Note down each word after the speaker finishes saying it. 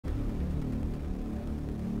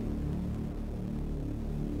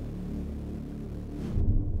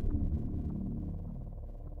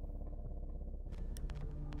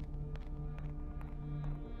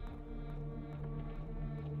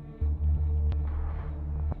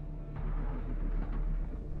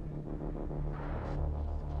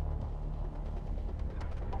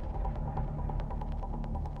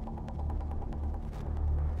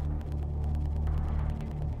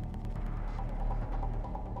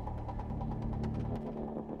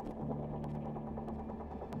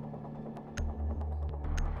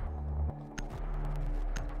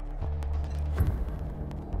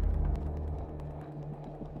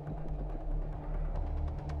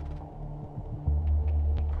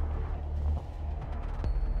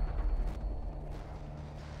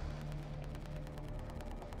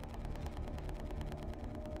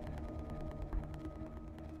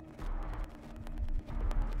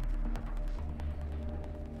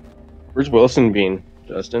Where's Wilson been,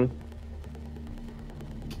 Justin?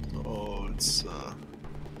 Oh, it's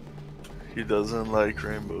he doesn't like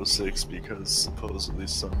Rainbow Six because supposedly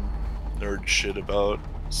some nerd shit about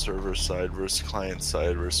server side versus client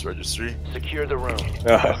side versus registry. Secure the room.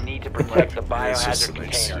 You need to protect the biohazard It's just an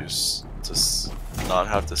container. excuse to not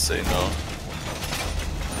have to say no.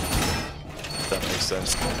 If that makes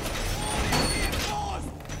sense.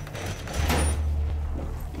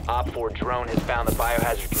 Op 4 drone has found the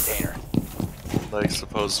biohazard container. Like,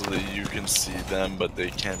 supposedly you can see them, but they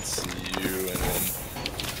can't see you, and then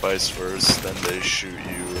vice versa, then they shoot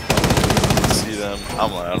you. See them.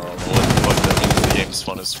 I'm like, I don't know what the fuck that means. The game's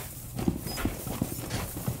fun as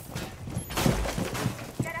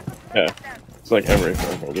Yeah, it's like every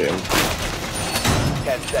fucking game.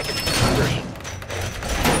 10 seconds to insertion.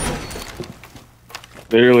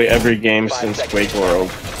 Literally every game 5 since seconds. Quake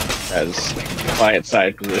World has client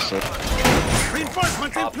side position.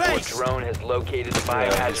 Reinforcements in Op 4 place! drone has located the yeah,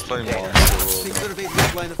 biohazard he's playing container. Take Monster the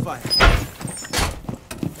evade line of fire.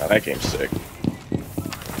 Oh, that game's sick.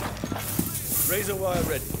 Razor wire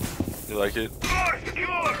ready. World. You like it?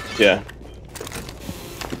 Yeah.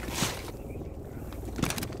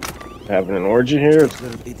 Having an orgy here?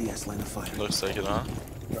 ADS line of fire. Looks like it, huh?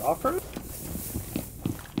 You're off-road?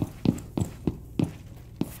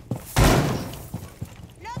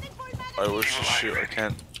 I wish to shoot. I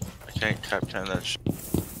can't cap can that shit.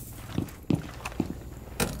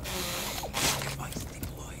 Device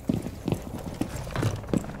deployed.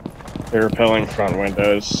 They're repelling front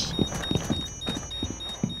windows.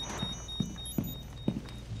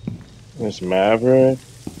 There's Maverick.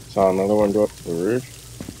 Saw another one go up the roof.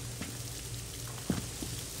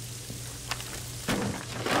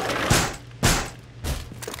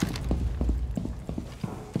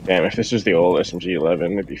 Damn, if this was the old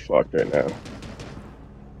SMG-11, it'd be fucked right now.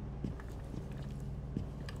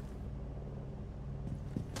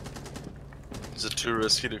 Is it too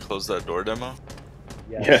risky to close that door, demo?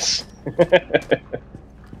 Yes.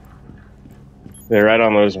 They're right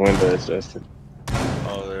on those windows, Justin.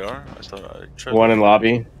 Oh, they are? I thought I tried. One in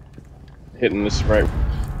lobby. Hitting this right.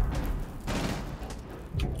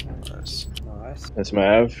 Nice. Nice. That's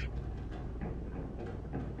Mav.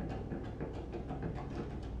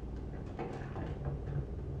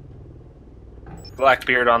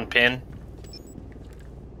 Blackbeard on pin.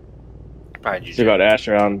 Behind you. Still got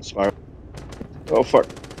Asher on smart. Oh fuck.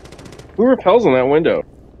 Who repels on that window?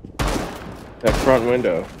 That front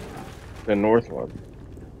window. The north one.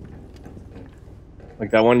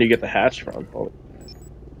 Like that one you get the hatch from. Oh,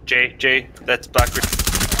 Jay, that's Blackbeard.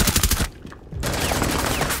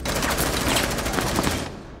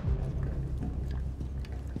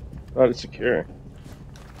 thought it's secure.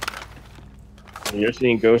 You're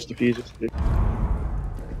seeing ghost diffusers too?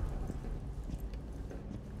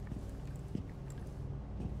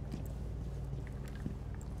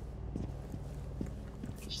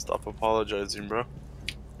 Stop apologizing, bro.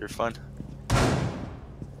 You're fine. No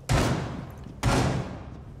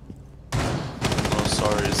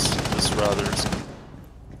sorries, just rathers.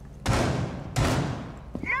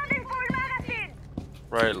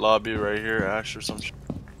 Right, lobby right here, Ash or some shit.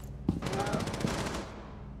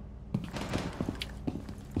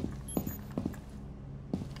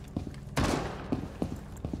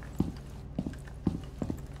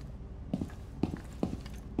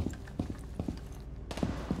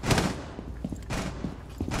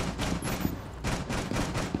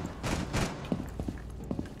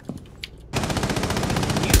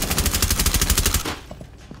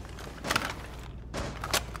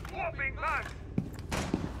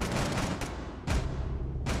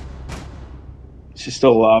 She's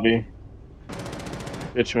still lobby.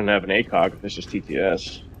 Bitch wouldn't have an ACOG if it's just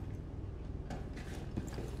TTS.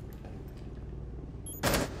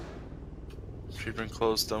 Creeping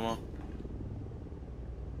close, demo.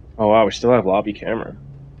 Oh wow, we still have lobby camera.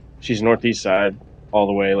 She's northeast side, all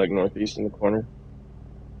the way like northeast in the corner.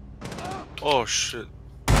 Oh shit.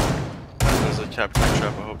 There's a captain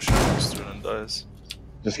trap, I hope she walks through and dies.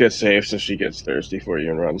 Just get safe so she gets thirsty for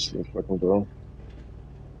you and runs to the fucking door.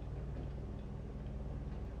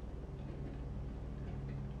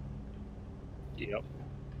 Yep.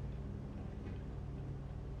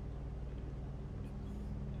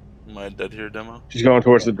 Am I dead here, demo? She's going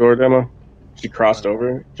towards the door, demo. She crossed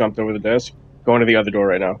over, jumped over the desk. Going to the other door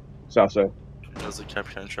right now. South side. She has a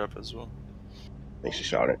captain trap as well. I think she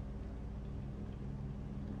shot it.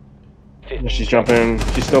 15 She's jumping.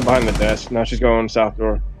 She's still behind the desk. Now she's going south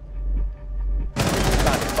door.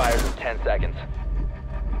 Time expires in 10 seconds.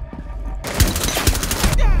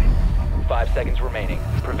 5 seconds remaining.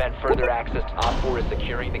 Prevent further access. Op 4 is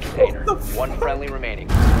securing the container. One friendly remaining.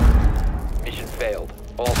 Mission failed.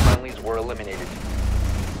 All friendlies were eliminated.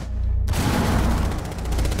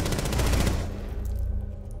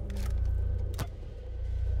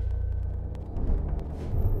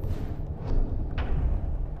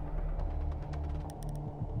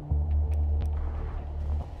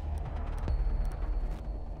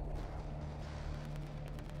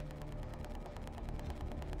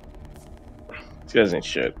 These guys ain't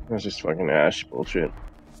shit. That's just fucking Ash bullshit.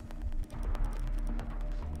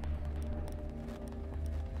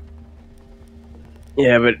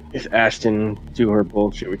 Yeah, but if Ash didn't do her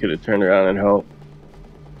bullshit, we could have turned around and helped.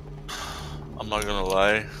 I'm not gonna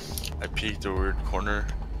lie, I peeked a weird corner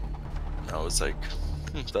and I was like,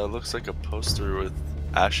 that looks like a poster with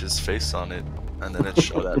Ash's face on it, and then it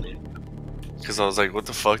showed at me. Because I was like, what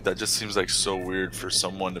the fuck, that just seems like so weird for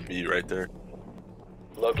someone to be right there.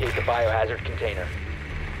 Locate the biohazard container.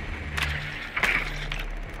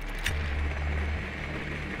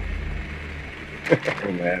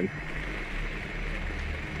 Oh man.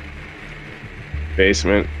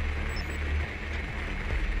 Basement.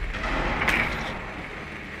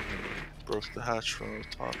 Broke the hatch from the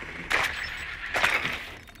top.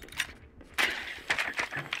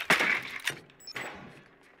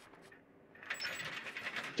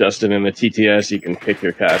 Justin, in the TTS, you can pick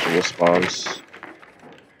your casual spawns.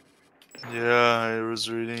 Yeah, I was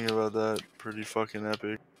reading about that. Pretty fucking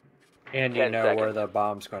epic. And you 10 know where seconds. the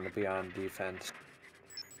bomb's going to be on defense.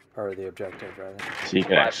 Or the objective, rather. So you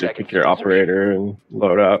can 5 actually seconds. pick your operator and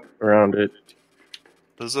load up around it.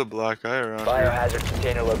 There's a black eye around here. Biohazard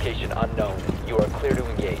container location unknown. You are clear to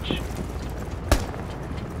engage.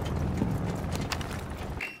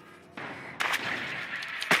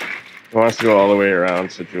 He wants to go all the way around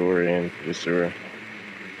to jewelry and to the sewer.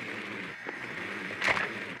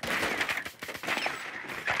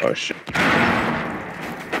 Oh shit.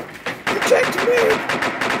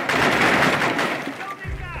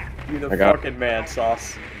 You the I got fucking man,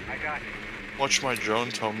 Sauce. Watch my drone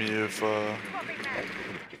tell me if Are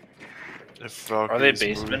they Valkyrie's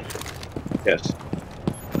basement? moving. Yes.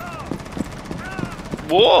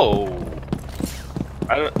 Whoa!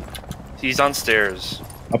 I don't. He's on stairs.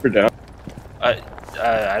 Up or down?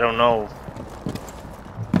 I don't know.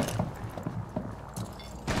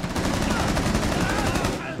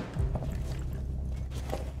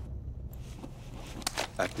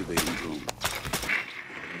 Activating room.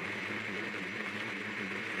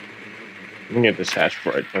 I'm gonna get this hatch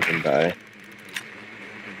before I fucking die.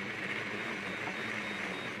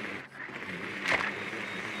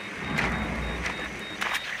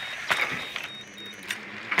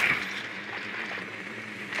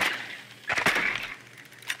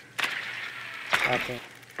 Okay.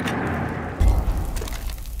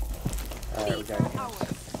 Alright, we got it.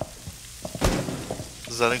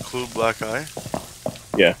 Does that include black eye?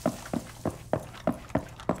 Yeah.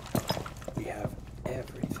 We have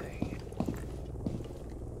everything.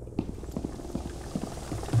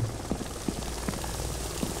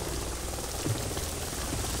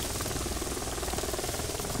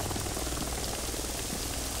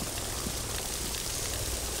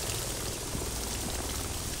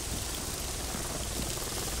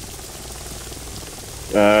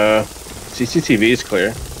 CCTV is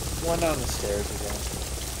clear. One down the stairs again.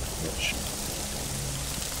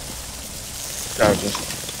 That was just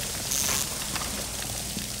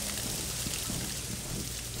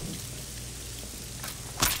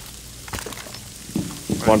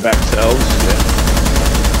one back cells. Yeah.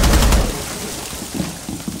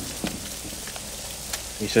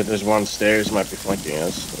 He said there's one stairs, might be flanking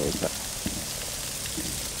us.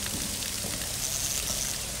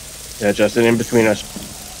 Yeah, Justin, in between us.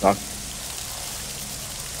 Doc.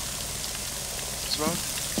 What's wrong?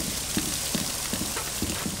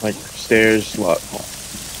 Like stairs, lot.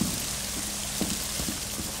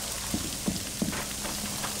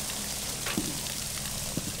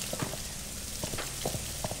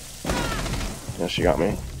 Yeah, she got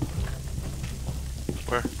me.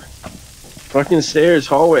 Where? Fucking stairs,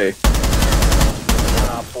 hallway. One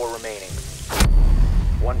op 4 remaining.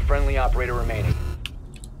 One friendly operator remaining.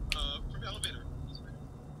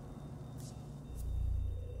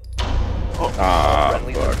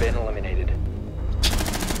 Friendlies have Fuck. been eliminated.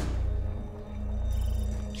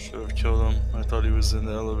 Should have killed him. I thought he was in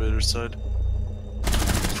the elevator side.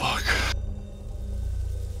 Fuck.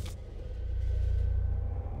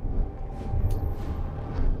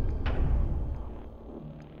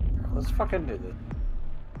 Let's fucking do this.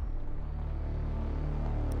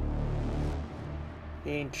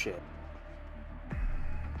 He ain't shit.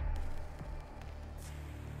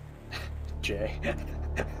 Jay.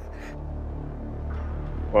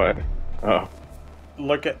 What? Oh.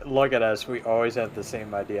 Look at us. We always have the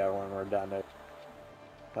same idea when we're down there.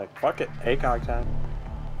 Like, fuck it, ACOG time.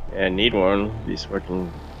 Yeah, need one. These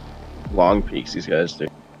fucking long peaks these guys do.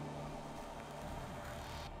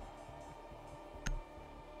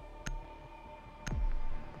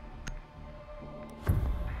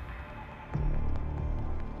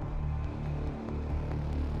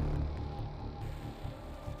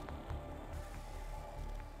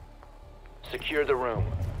 Secure the room.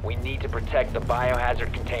 We need to protect the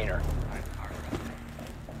biohazard container.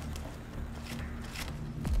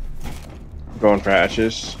 Going for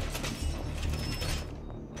hatches.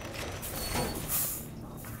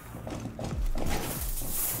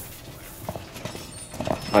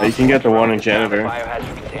 You can get the one in janitor.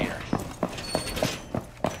 Biohazard container.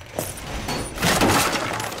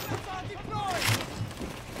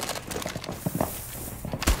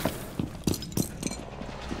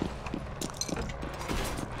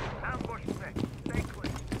 Ambush set. Stay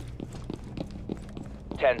clear.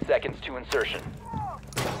 10 seconds to insertion.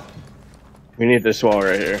 We need this wall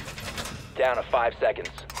right here. Down to 5 seconds.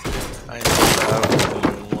 I don't have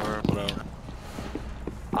any more, whatever.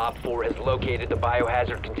 Op 4 has located the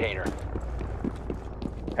biohazard container.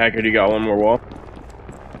 Hacker, you got one more wall?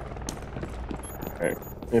 Alright.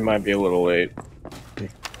 It might be a little late.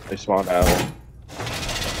 They spawned out.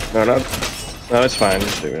 No, no. No, it's fine.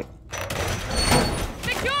 Just do it.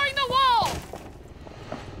 Securing the wall!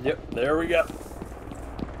 Yep, there we go.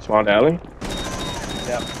 Spawned alley?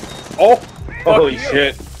 Yep. Oh! Holy you.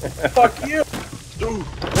 shit. Fuck you! Dude,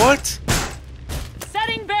 what?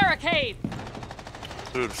 Setting barricade!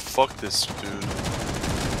 Dude, fuck this dude.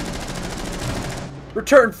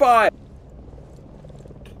 Return 5!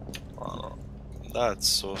 That's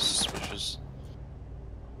so suspicious.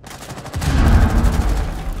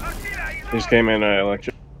 Just came in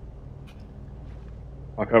electric.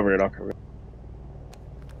 I'll cover it, I'll cover it.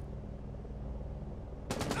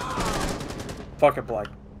 Fucking black.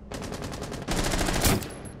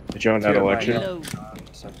 Did you own that Yeah, electric? right. Low.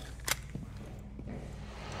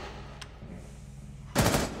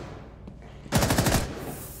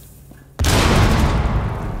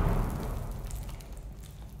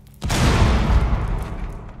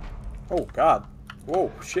 Oh god.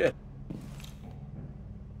 Whoa, shit.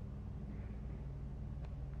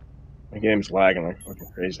 My game's lagging like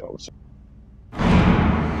fucking crazy all of a sudden.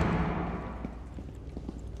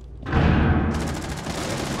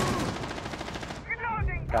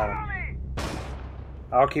 Reloading. Got him. Cover me.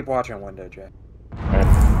 I'll keep watching window, Jay.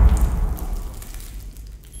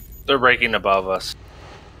 They're breaking above us.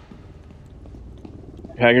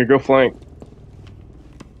 Hacker, go flank.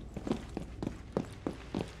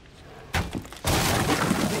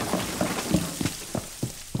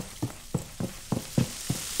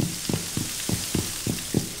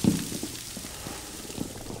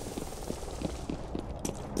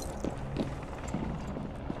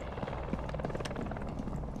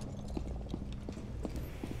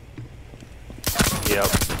 Yep.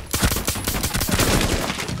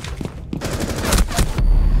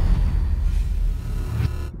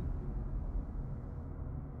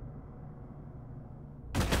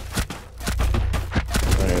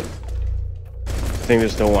 Alright. I think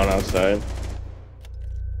there's still one outside.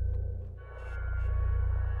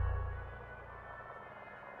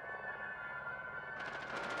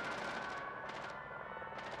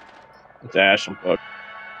 It's Ash and Puck.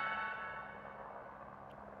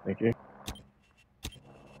 Thank you.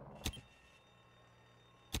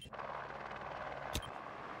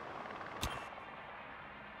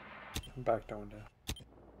 Back to window.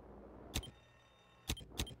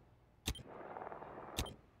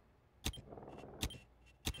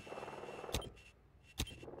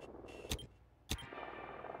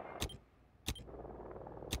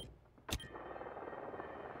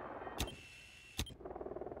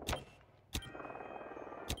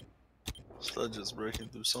 Sledge is breaking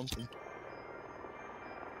through something.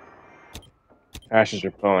 Ashes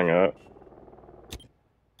are pulling up.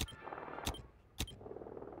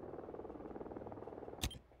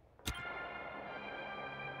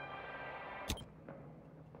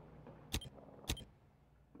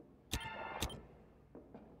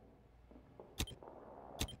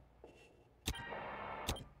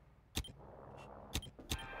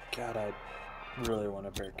 God, I really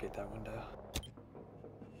want to barricade that window.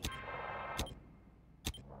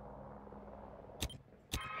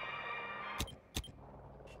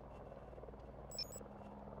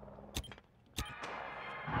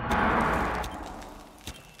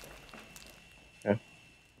 Okay.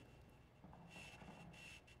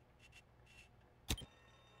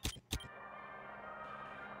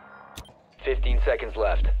 $15 seconds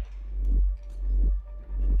left.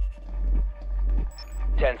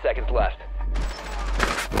 10 seconds left.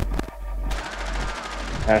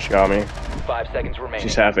 Ash got me. 5 seconds remaining.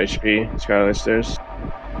 She's half HP. Skylight stairs.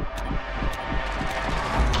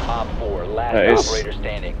 Op 4, last Nice. operator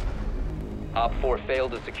standing. Op 4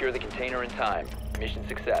 failed to secure the container in time. Mission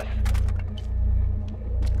success.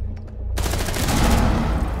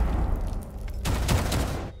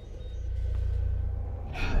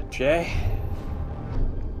 Jay?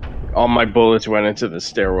 All my bullets went into the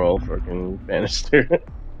stairwell fucking banister.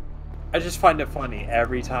 I just find it funny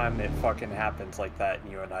every time it fucking happens like that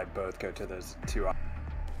and you and I both go to those two.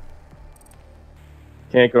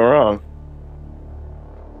 Can't go wrong.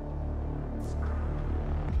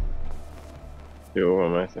 Two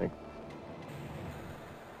of them, I think.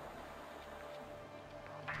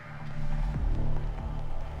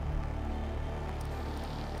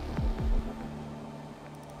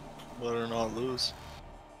 Better not lose.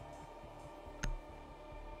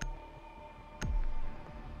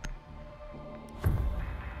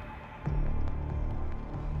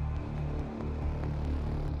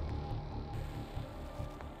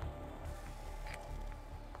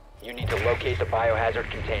 You need to locate the biohazard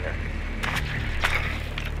container.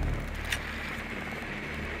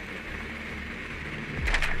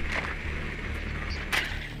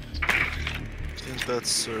 I think that's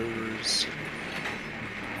servers.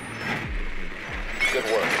 Good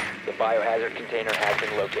work. The biohazard container has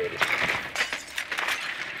been located.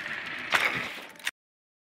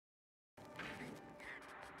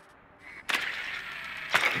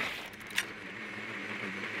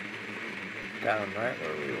 Got him right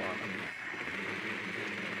where we want him.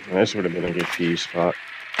 This would have been a good fuse spot.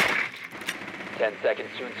 10 seconds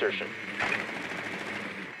to insertion.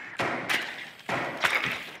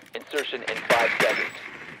 Insertion in 5 seconds.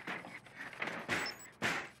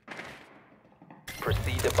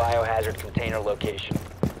 Proceed to biohazard container location.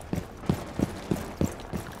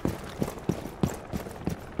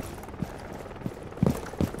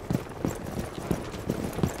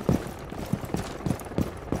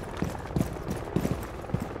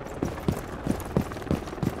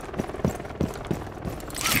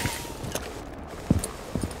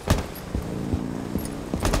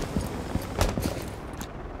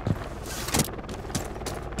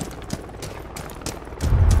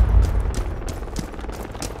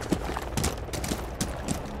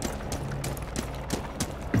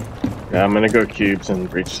 Yeah, I'm gonna go cubes and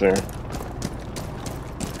breach there.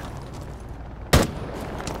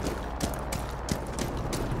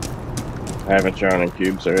 I have a drone in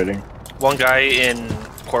cubes already. One guy in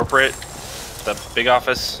corporate, the big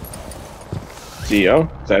office. CEO?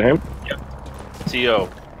 Is that him? CEO.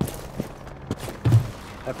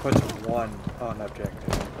 That puts one on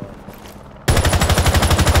objective.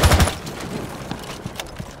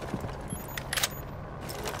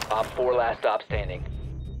 Op 4 last stop standing.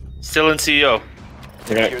 Still in CEO.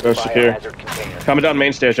 Okay, Secure go the secure. biohazard container. Coming down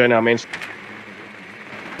main stairs right now, main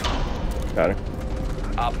Got it.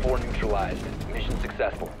 Op 4 neutralized. Mission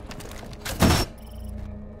successful.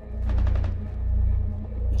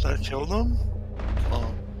 Did I kill them?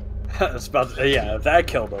 Oh. It's about to, yeah, if that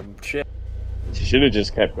killed him, shit. She should have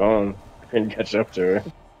just kept going. Couldn't catch up to her.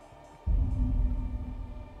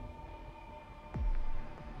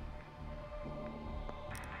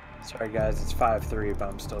 Sorry guys, it's 5-3, but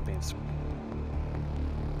I'm still being sweet.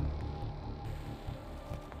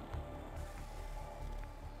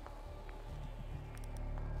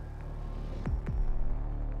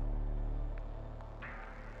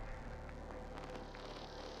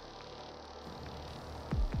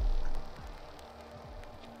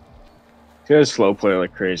 He has slow play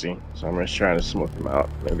like crazy, so I'm just trying to smoke him out.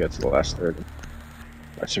 Maybe get to the last third.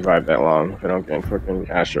 I survived that long if I don't get fucking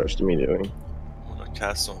ash rushed immediately. I'm gonna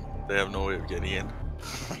cast them. They have no way of getting in.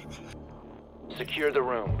 Secure the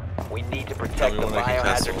room. We need to Tell protect me the when I can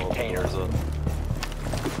cast biohazard them. container.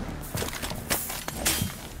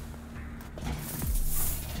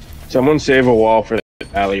 Someone save a wall for the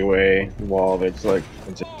alleyway wall that's like...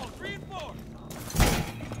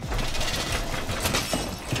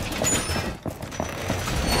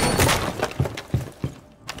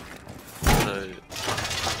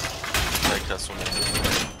 I cast one.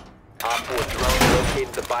 Op 4 drone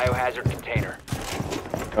located the biohazard container.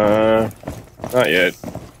 Not yet.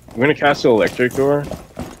 I'm gonna cast the electric door.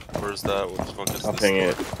 Where's that? What the fuck is I'll this? ping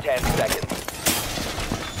it. 10 seconds.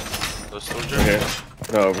 There's still Okay.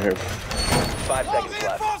 No, over here. 5 seconds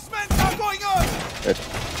left.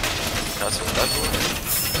 Cast one that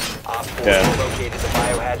door? Op 4 Yeah. located the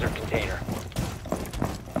biohazard container.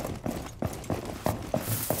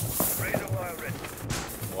 Razor wire ready.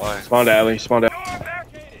 Why? Spawn to alley, spawn to... Door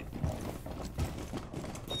barricaded.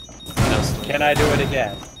 Cast them. Can I do it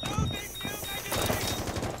again?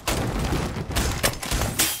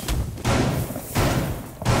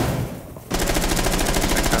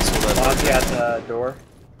 Monty at the door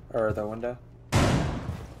or the window.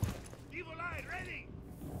 Evil eye ready.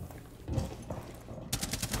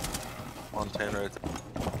 Montana right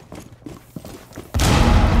there.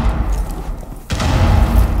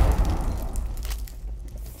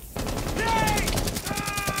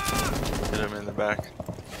 Hit him in the back.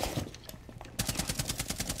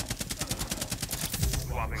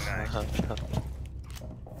 Swapping back.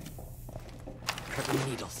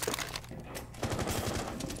 Needles.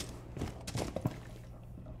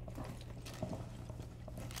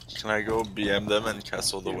 Can I go BM them and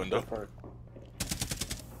castle the window? Go for it.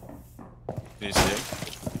 Can you see him?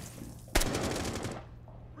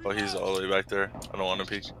 Oh, he's all the way back there. I don't want to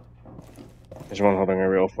peek. There's one holding a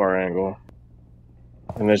real far angle.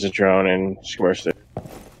 And there's a drone in square stick.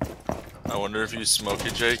 I wonder if you smoke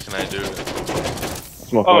it, Jay. Can I do it?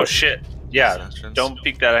 Smoke Oh what? shit. Yeah, Entrance? don't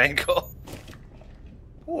peek that angle.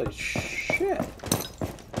 Holy shit!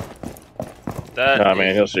 That Nah,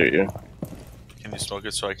 man, he'll shoot you. Can you smoke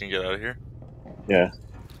it so I can get out of here? Yeah.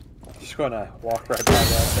 Just gonna walk right by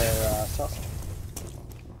that there sausage.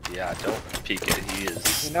 Yeah, don't peek it. He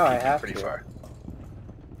is You know I peeking have pretty to. far.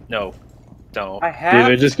 No, don't. I Dude, have.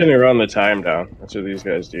 they're just gonna run the time down. That's what these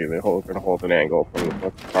guys do. They're gonna hold an angle from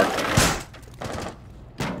the park.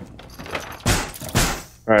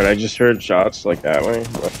 Alright, I just heard shots like that way.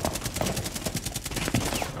 But...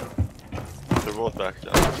 They're both back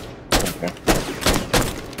down. Okay.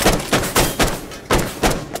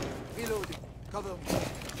 Reloading. Cover me.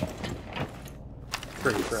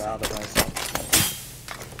 Pretty proud of myself.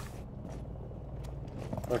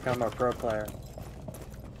 Look, I'm a pro player.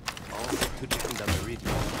 Also could become the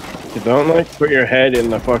meridian. You don't like put your head in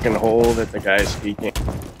the fucking hole that the guy's speaking.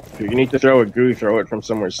 If you need to throw a goo, throw it from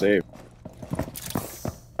somewhere safe.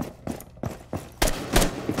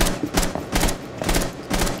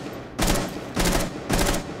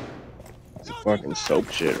 It's fucking soap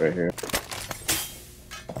shit right here.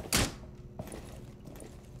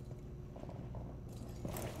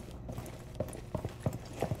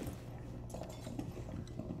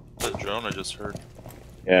 The drone I just heard.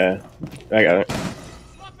 Yeah, I got it.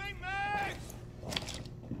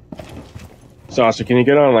 Saucer, can you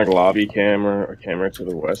get on like lobby camera or camera to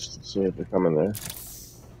the west? See if they're coming there.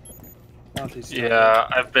 Monty's Yeah,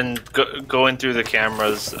 I've been going through the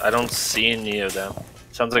cameras. I don't see any of them.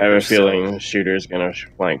 Sounds like I have a they're still- feeling the shooter's gonna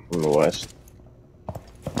flank from the west.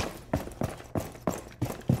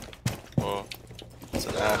 Whoa. It's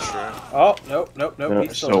an Ash, right? Oh, nope. No,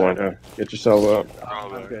 He's still still want there. to get yourself up.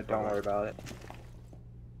 I'm good. Don't worry about it.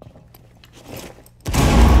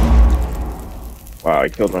 Wow, I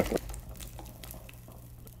killed my friend.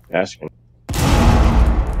 Bastion.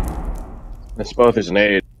 That's both his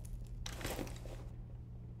nade.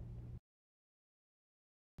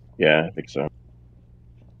 Yeah, I think so.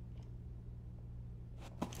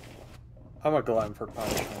 I'm a glutton for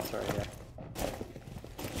punishments right here.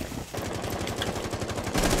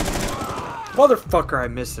 Motherfucker, I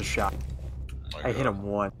missed the shot. Oh my I hit God. him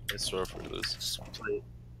one. I swear for this.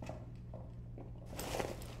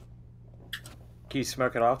 Can you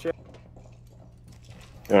smoke it off, Jay?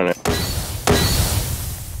 Doing it.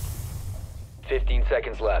 15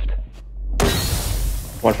 seconds left.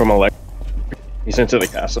 One from Elect. He's into the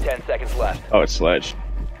castle. 10 seconds left. Oh, it's Sledge.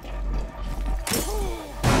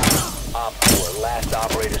 Op 4, last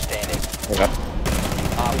operator standing. Okay.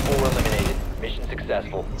 Op 4 eliminated. Mission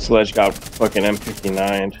successful. Sledge got fucking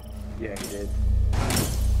M59'd. Yeah, he did.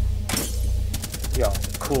 Yo,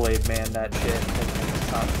 Kool-Aid man, that shit.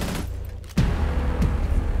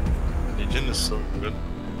 Legion is so good.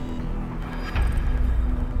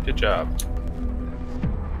 Good job.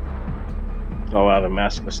 Oh wow, the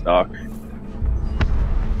mask was stock.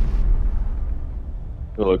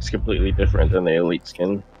 It looks completely different than the elite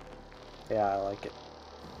skin. Yeah, I like it.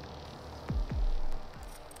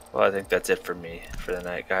 Well, I think that's it for me for the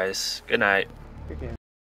night, guys. Good night. Good game.